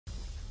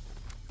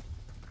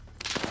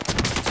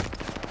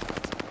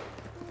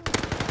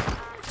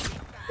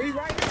He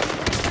right here.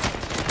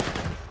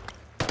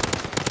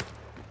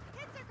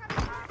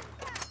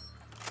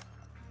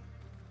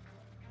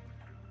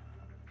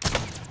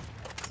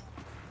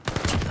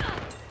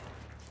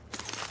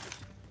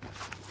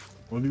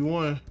 One v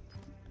one.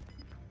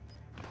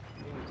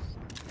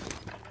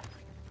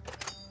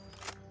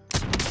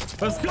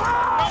 Let's go!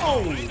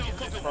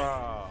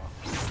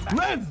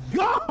 Let's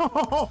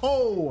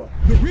go!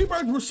 The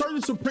Rebirth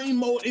Resurgence Supreme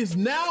mode is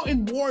now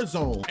in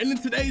Warzone. And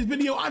in today's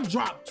video, I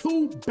dropped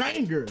 2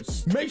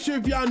 bangers. Make sure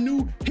if y'all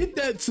new, hit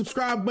that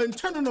subscribe button,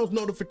 turn on those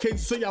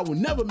notifications so y'all will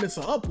never miss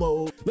an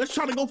upload. Let's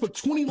try to go for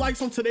 20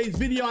 likes on today's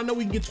video. I know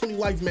we can get 20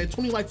 likes, man.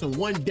 20 likes in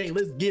one day.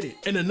 Let's get it.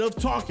 And enough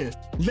talking.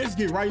 Let's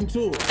get right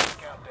into it.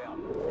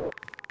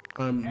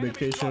 I'm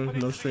vacation,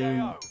 no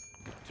stream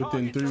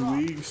within 3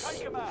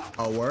 weeks.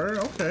 Oh, word?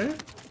 Okay.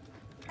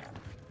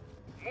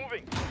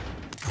 Moving.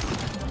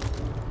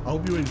 I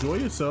hope you enjoy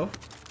yourself.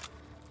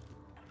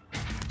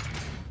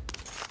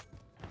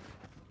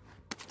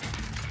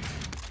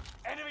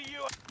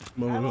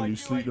 Mother gonna be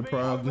sleep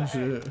deprived and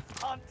shit.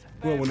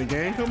 Well, when the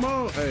game come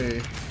on,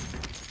 hey,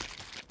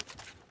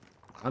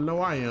 I know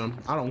I am.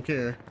 I don't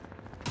care.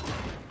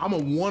 I'm a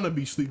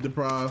wannabe sleep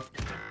deprived,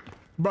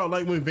 bro.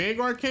 Like when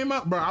Vanguard came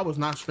out, bro, I was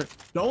not straight.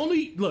 The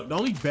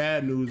only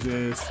bad news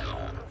is,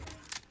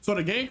 so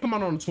the game come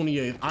out on the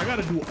 28th. I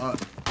gotta do a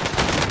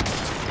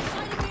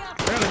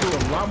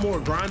lot more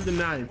grinding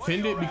than I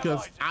intended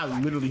because I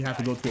literally have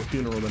to go to a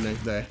funeral the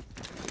next day.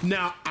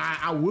 Now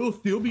I will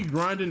still be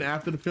grinding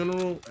after the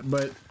funeral,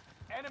 but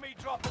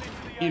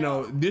you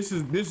know, this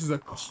is a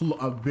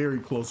very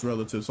close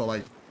relative. So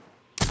like,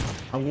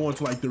 I'm going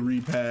to like the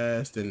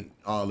repast and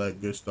all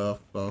that good stuff.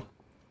 So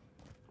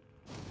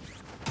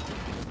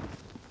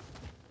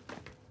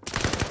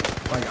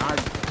like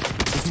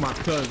it's my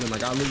cousin.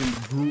 Like I literally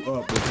grew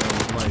up with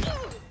him, like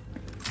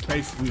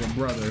basically a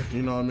brother.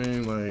 You know what I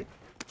mean? Like.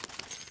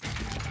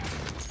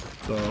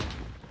 So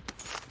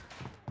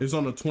it's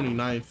on the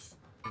 29th,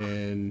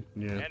 and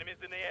yeah. Enemies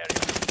in the area.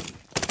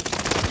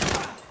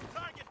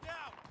 Target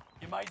down.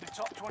 You made the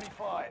top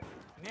 25.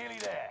 Nearly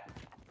there.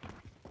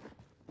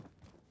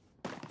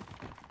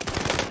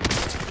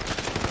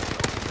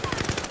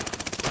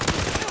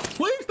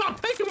 Please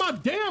stop taking my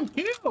damn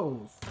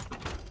kills.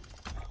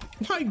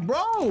 Like,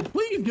 bro,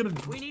 please get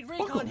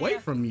fuck away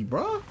from me,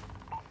 bro.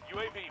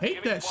 UAV,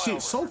 hate that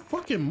shit so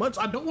fucking much.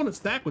 I don't want to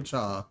stack with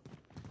y'all.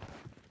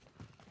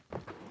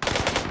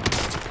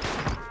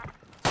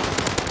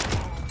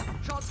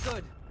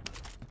 Good.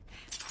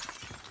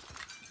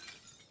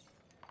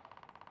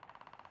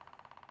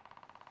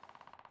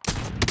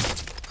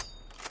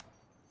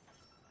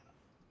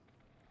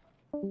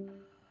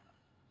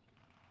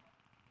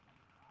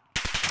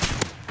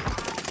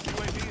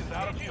 UAV is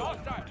out of fuel.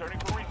 Turning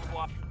for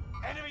resupply.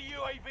 Enemy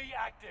UAV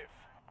active.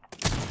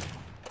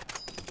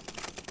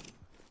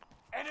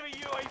 Enemy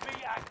UAV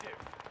active.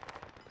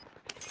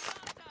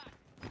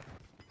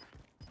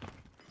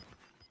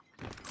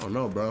 Oh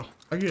no, bro.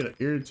 I get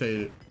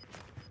irritated.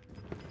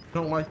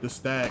 Don't like the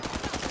stack.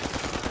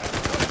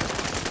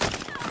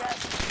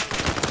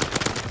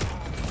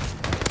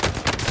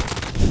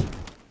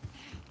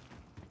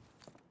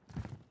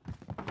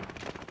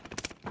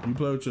 You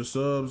play with your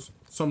subs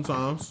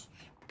sometimes.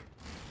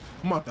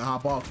 I'm about to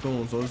hop off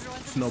soon, so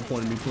it's no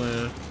point in me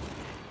playing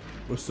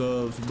with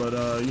subs. But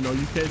you know,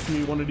 you catch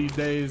me one of these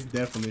days,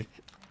 definitely.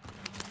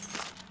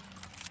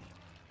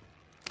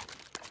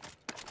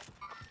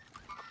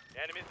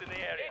 Enemies in the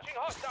area. Engaging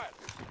hostile.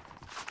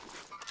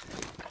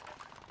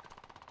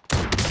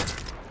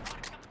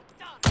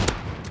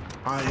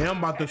 I am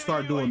about to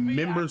start doing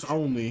members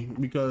only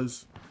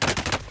because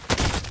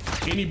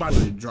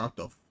anybody dropped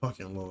a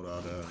fucking load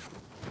out of that.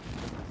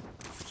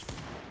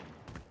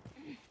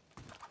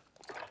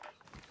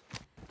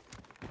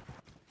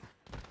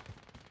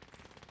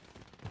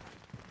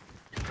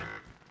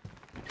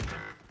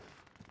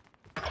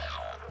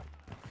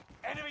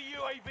 Enemy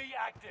UAV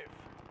active.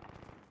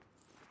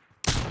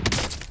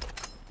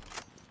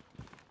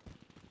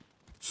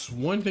 It's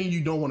one thing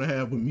you don't want to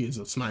have with me is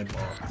a sniper.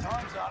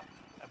 Time's up.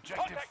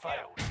 Objective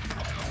failed.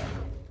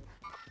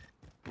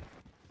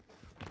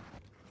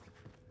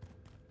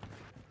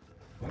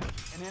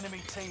 An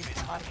enemy team is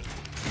hunting.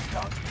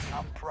 Don't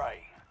become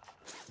prey.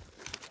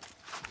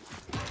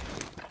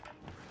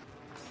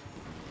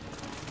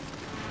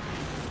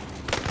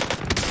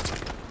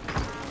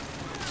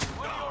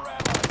 With your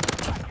ammo,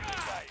 back in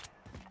the day.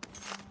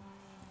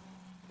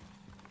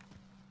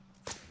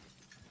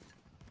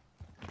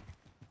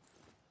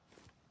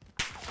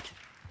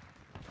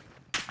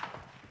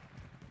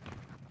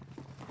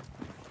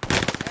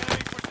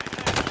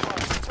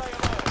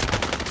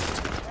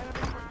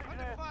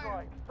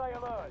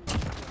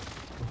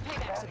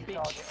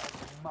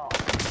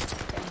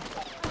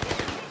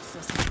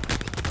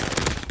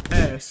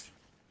 Ask.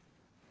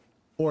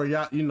 Or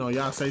y'all, you know,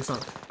 y'all say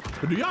something.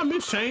 But do y'all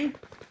miss Shane?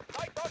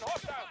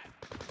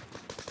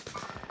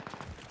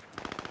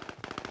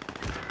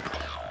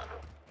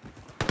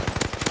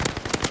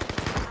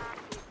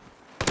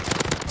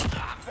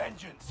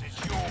 Vengeance is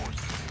yours.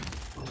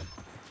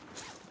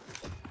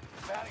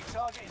 Bounty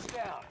target is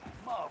down.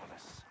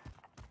 Marvelous.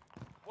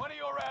 One of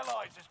your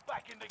allies is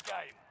back in the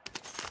game.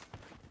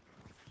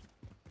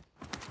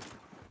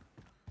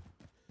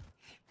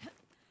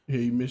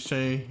 Hey, Miss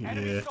Shane.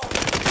 Yeah.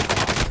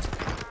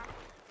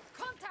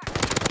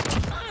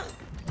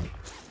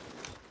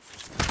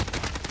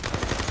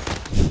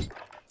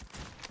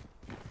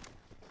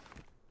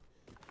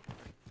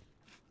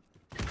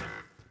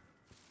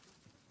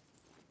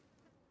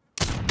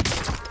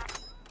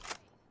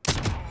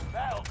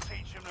 That'll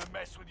teach him to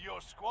mess with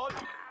your squad.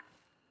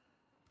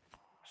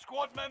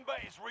 Squad member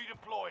is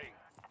redeploying.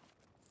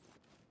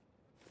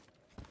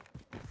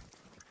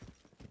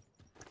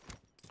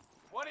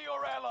 One of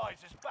your allies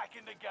is back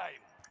in the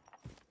game.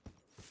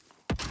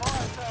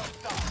 Fire sales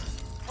done.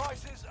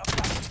 Prices are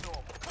back to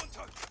normal.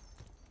 Contact.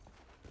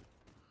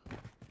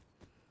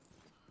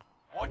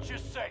 Watch your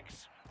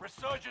six.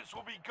 Resurgence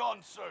will be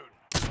gone soon.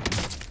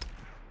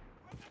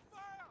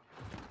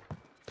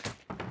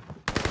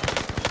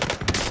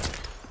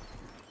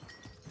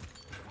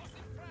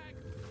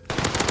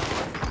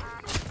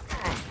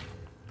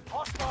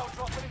 Hostile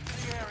dropping into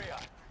the area.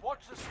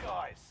 Watch the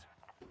skies.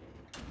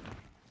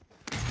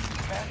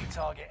 Bounty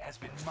target has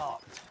been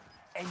marked.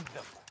 End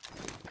them.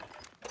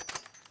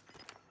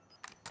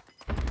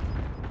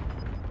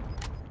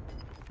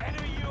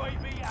 Enemy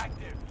UAV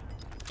active.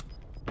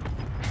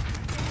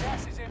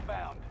 Gas is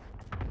inbound.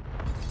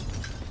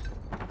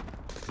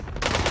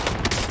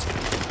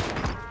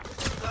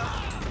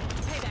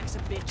 Payback's a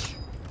bitch.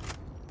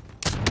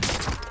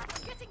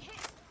 Getting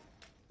hit.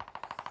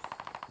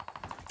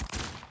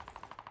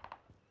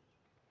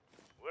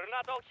 We're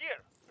not all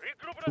here.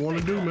 Regroup. What you want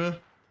to do, man?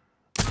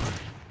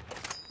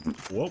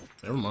 Whoa,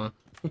 never mind.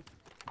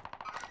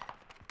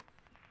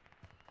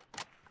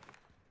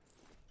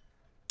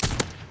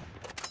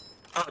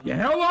 Yeah,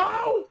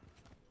 hello?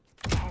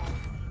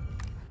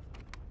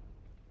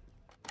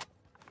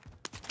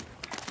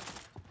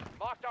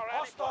 Marked our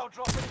hostile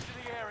dropping into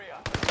the area.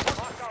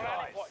 Marked our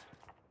rally point.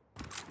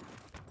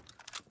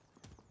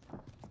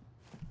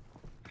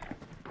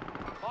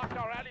 Marked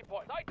our rally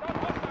point. Night on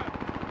hostile.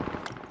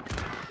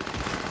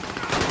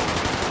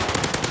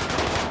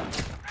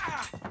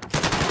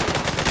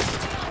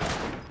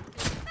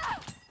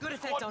 Good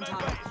effect on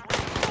target.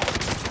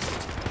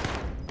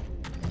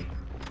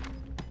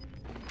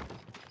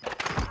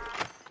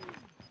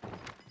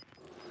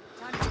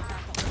 Time to get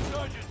back on.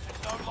 Resurgence is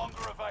no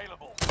longer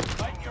available.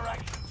 Make your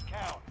actions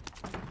count.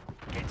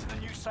 Get to the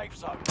new safe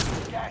zone.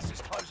 Gas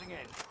is closing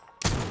in.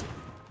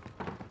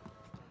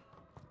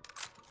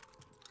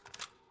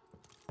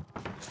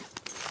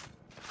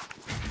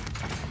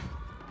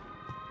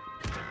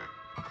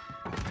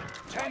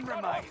 Ten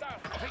remain.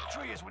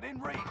 Victory is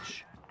within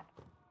reach.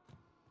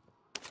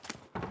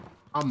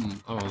 I don't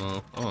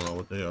know. I don't know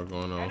what the hell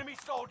going on. Enemy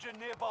soldier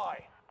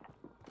nearby.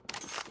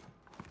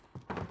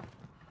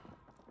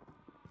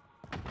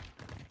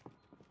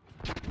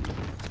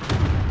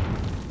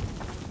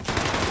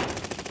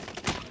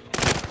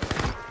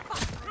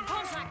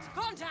 Contact!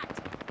 Contact!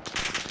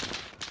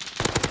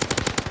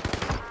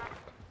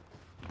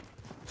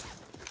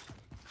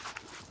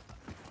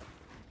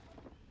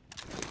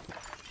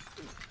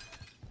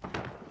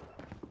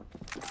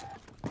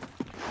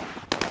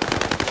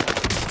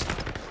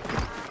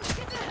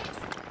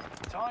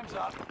 Time's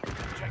up.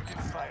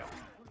 Objective failed.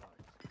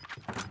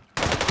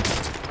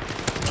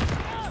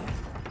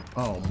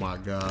 Oh my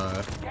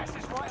god. Gas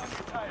is right on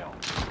your tail.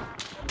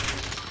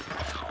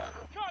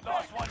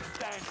 Last one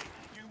standing.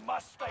 You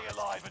must stay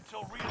alive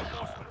until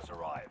reinforcements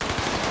arrive.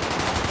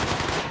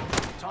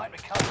 Time to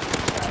cover the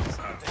gas.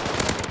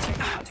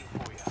 They're hunting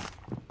for you.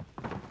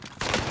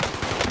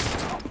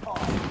 Top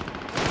five.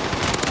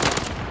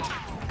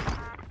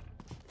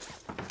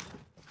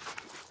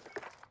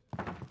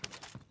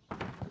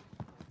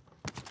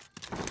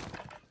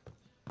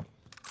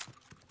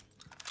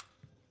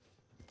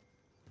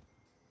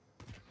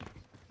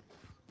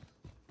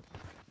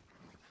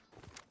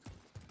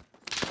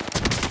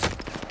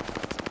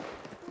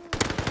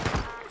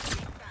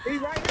 He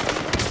right here.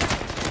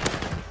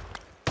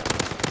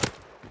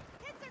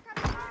 Hits are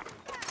coming hard and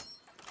fast.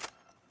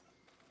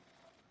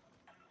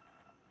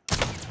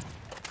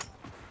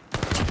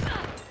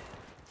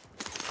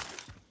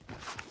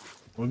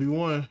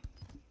 1v1.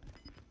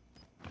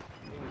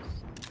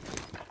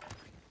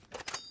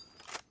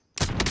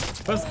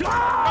 Let's go!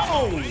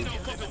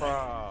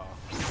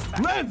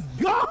 Let's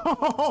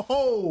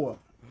go!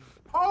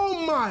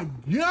 Oh my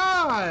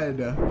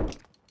god!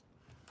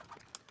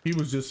 He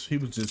was just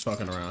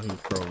fucking around. He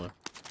was trolling.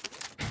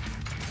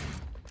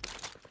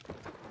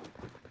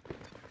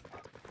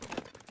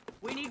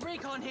 We need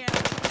recon here.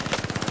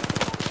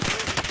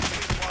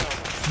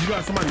 You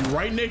got somebody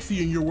right next to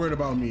you and you're worried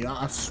about me.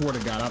 I swear to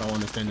God, I don't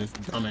understand this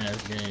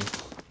dumbass game.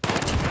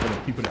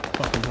 People that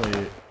fucking play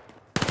it.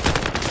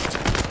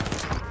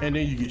 And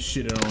then you get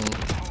shitted on.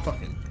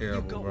 Fucking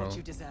terrible, You got bro. what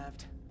you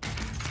deserved.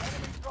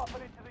 Enemies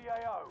dropping into the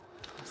AO.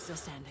 I'm still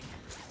standing.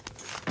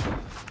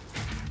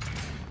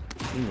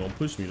 You gonna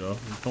push me though. I'm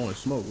throwing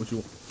smoke. What you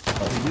want?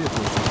 Oh, he did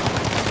push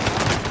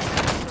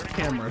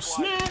me. Camera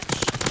snatch.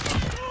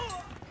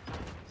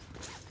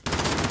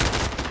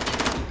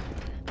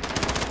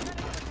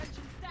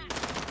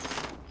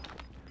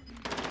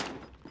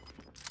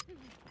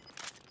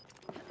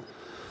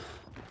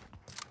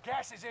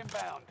 Gas is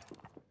inbound.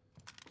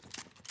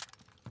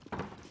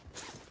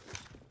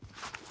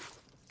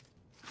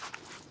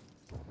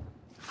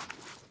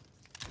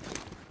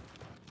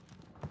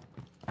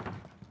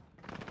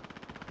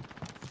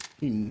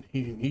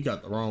 He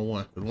got the wrong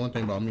one. But one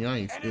thing about me, I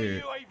ain't Enemy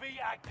scared. UAV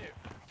active.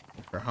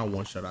 Or how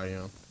one shot I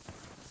am.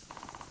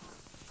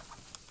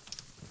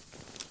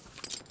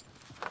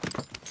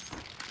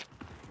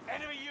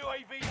 Enemy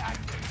UAV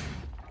active.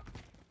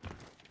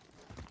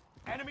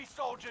 Enemy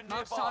soldier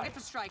Marks nearby. target for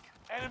strike.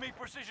 Enemy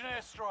precision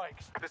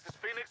airstrikes. This is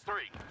Phoenix 3.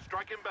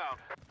 Strike inbound.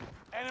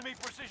 Enemy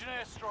precision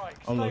airstrikes.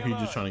 I don't know if Stay he's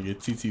just alert. trying to get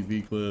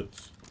TTV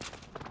clips.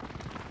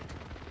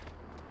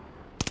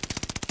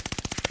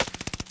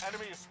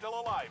 Enemy is still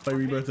alive. Play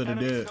Rebirth of the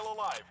Enemy Dead. still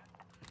alive.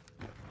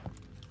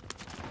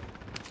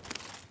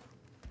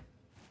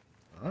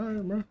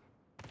 Alright, bro.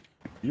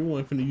 You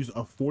want finna use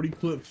a 40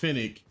 clip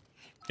Fennec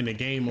in the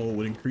game mode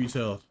with increased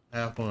health.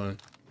 Have fun.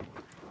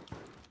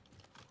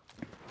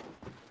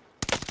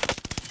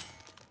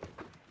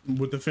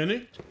 With the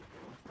Fennec?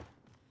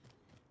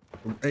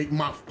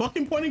 My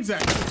fucking point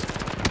exactly.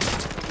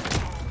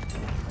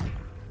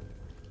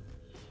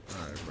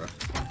 Alright, bro.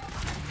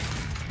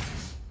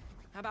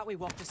 How about we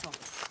walk this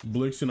off?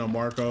 Blixen on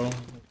Marco.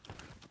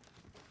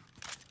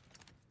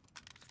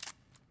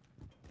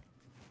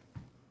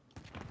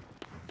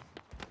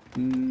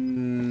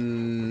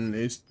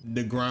 It's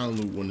the ground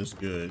loot one is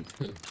good.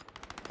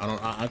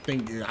 I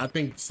think they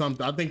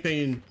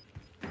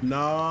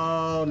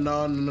no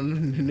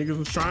niggas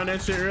was trying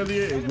that shit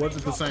earlier. It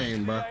wasn't the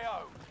same, bro.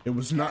 It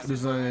was not the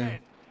same.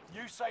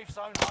 New safe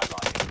zone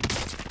highlighted.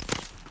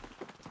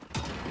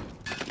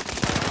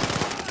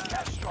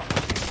 Gas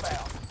strike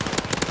inbound.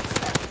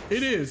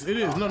 It is.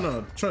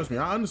 No, trust me.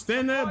 I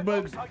understand that,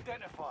 but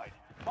Identified.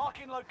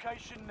 Marking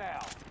location now.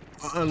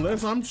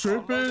 unless I'm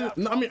tripping,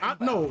 no, I mean,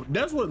 no,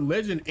 that's what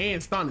Legend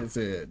and Stunning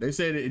said. They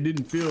said it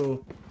didn't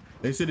feel.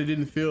 They said it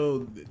didn't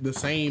feel the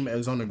same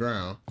as on the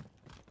ground.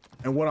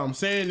 And what I'm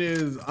saying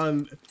is,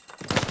 unless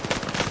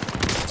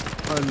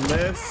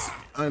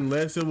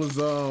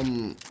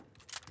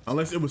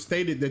it was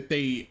stated that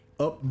they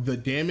upped the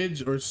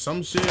damage or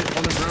some shit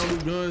on the ground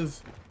loot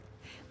guns,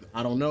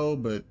 I don't know,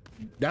 but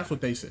that's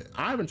what they said.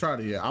 I haven't tried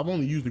it yet. I've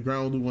only used the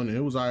ground loot one and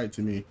it was alright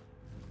to me,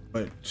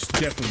 but it's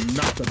definitely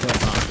not the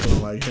best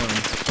option like him.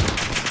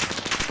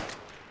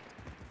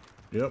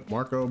 Yep,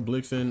 Marco,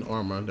 Blixen,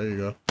 Armor. There you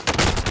go.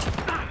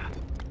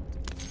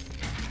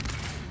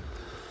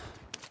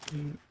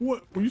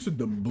 What? You said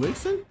the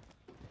Blixen?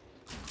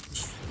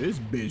 This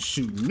bitch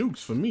shooting nukes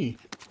for me.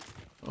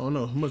 I don't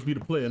know. It must be the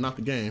player, not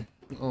the game.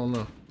 I don't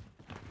know.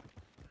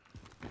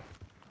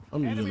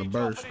 I'm using the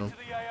burst though.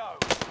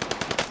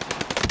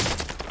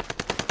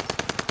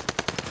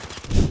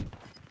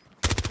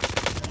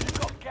 You've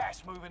got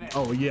gas moving in.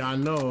 Oh yeah, I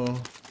know.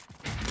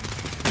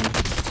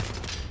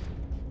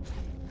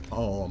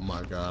 Oh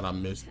my god, I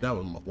missed. That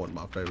was one of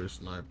my favorite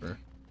sniper.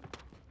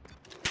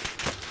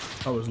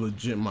 That was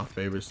legit my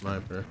favorite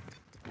sniper.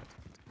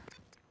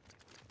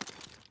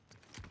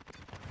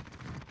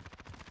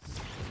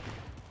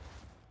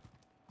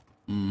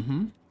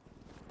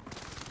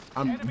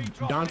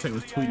 Dante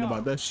was tweeting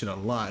about that shit a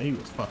lot. He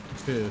was fucking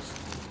pissed.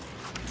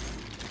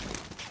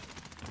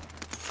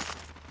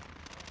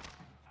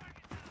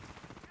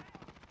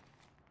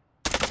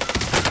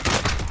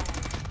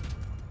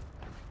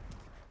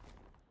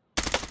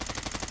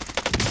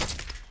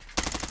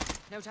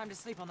 No time to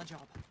sleep on the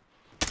job.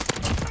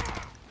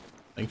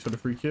 Thanks for the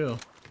free kill.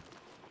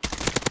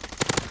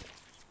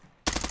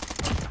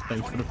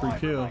 Thanks for the free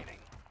kill.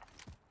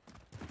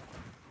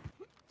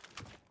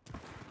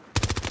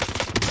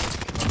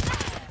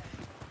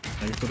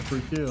 Thanks for the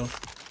free kill.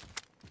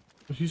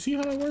 You see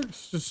how that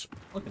works? Just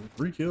fucking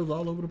free kills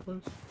all over the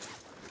place.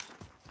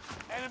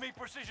 Enemy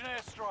precision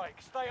airstrike.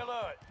 Stay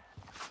alert.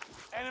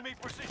 Enemy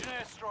precision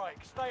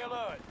airstrike. Stay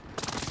alert.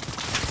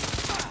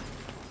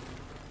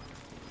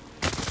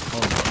 Oh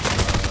my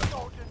god.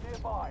 Soldier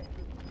nearby.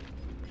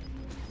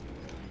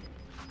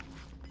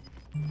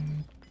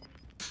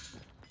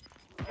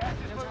 Gas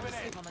is No time to moving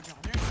sleep in. on the job.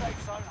 New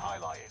safe zone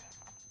highlighted.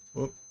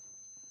 Whoop.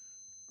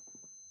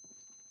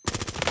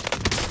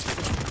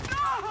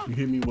 You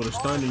hit me with a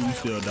stun and you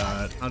still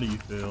died. How do you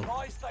feel?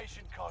 Buy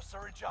station costs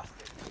are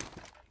adjusted.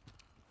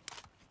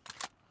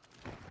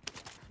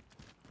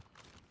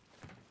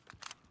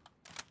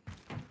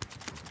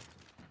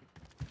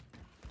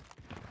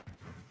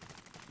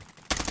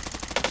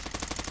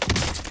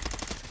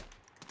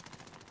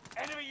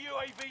 Enemy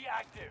UAV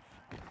active.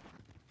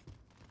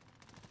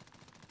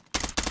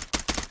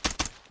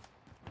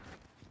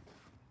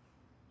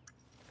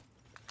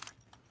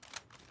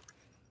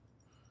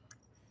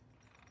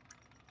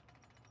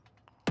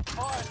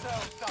 Fire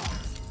sales done.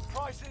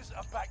 Prices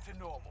are back to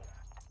normal.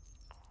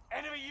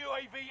 Enemy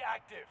UAV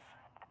active.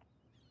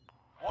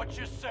 Watch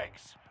your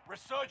six.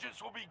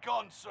 Resurgence will be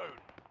gone soon.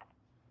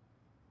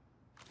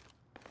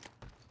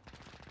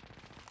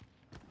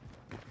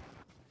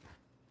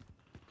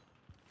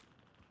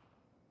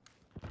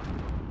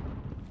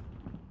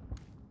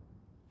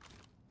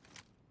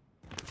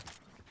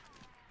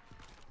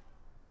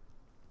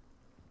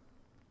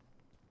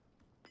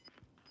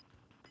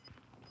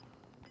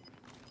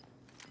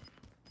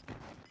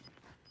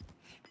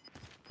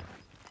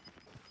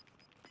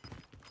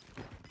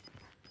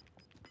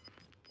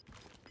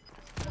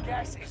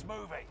 Gas is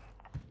moving.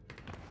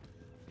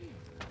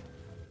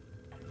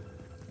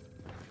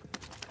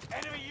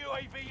 Enemy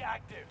UAV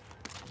active.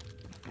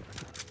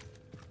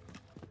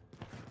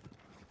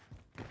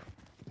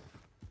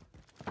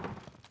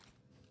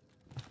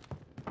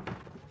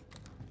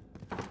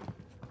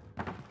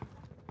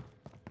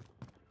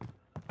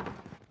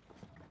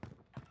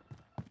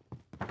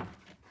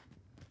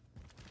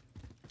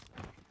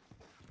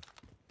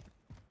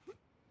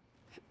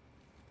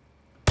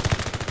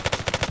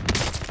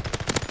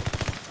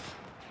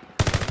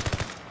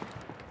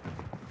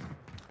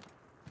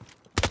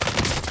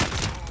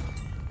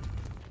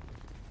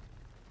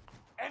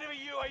 Enemy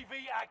UAV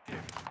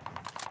active.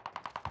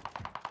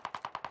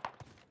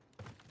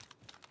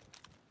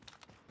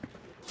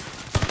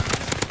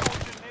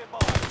 Soldier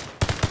nearby.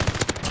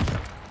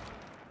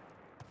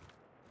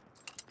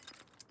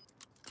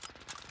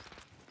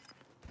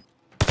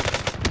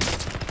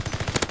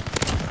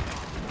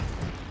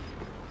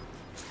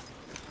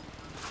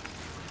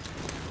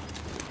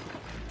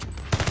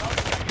 No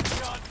second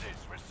chances.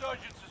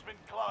 Resurgence has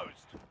been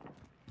closed.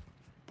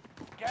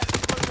 Gas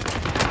is moving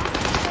in.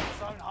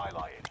 Zone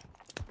highlighted.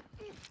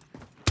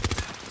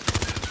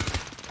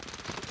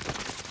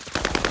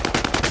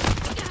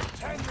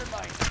 10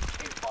 remain.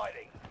 Keep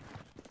fighting.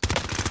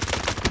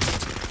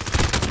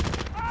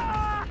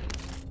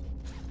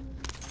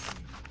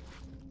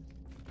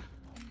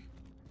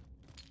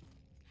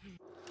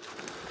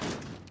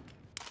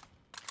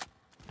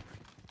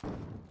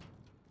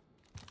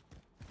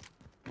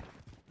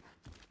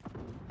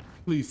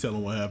 Please tell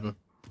him what happened.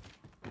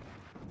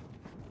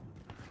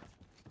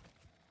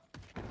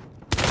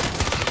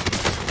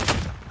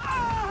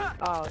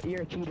 Oh,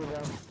 you're a cheater,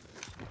 bro.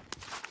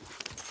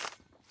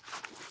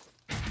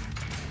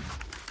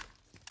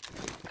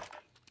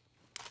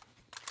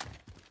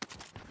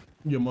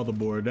 Your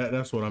motherboard.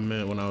 That's what I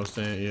meant when I was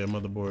saying, yeah,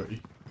 motherboard.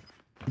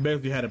 He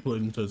basically had it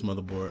plugged into his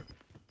motherboard.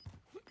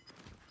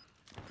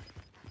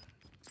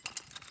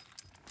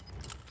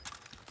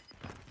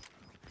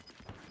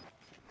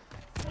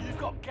 You've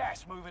got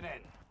gas moving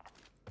in.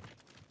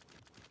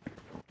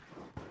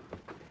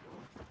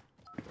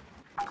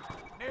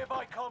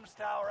 Nearby comms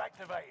tower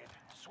activated.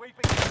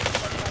 Sweeping.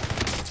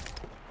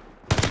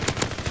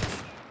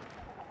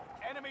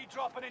 Enemy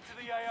dropping into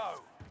the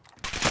AO.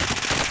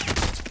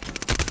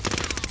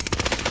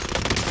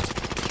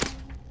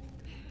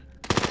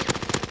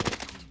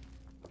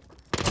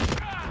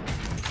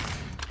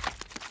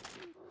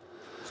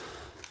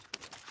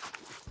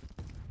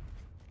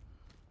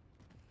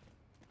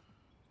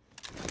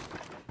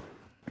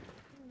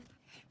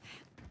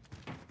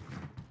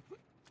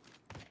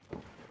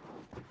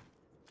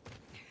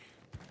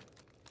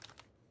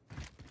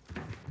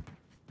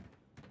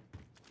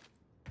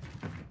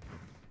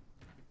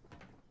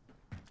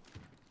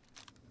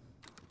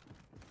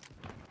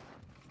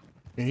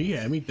 And he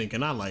had me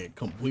thinking I like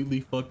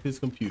completely fucked his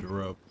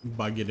computer up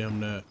by getting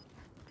him that.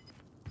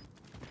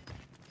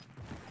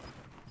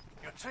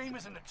 Your team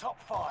is in the top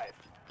 5.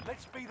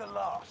 Let's be the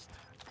last.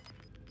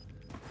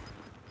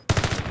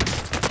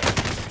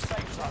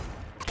 Safe zone.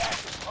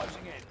 Gas is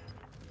closing in.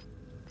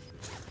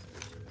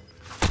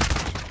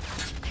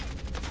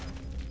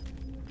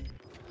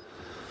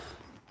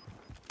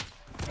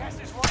 Gas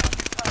is right on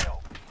your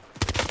tail.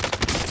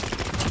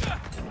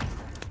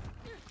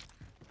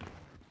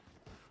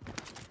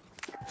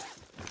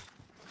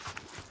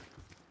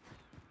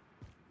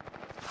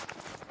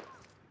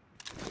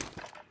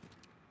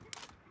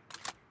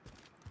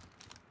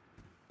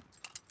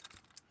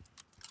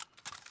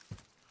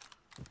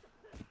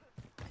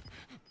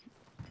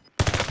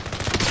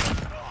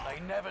 They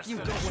never You stood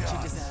got a what you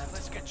chance. deserve.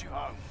 Let's get you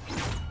home.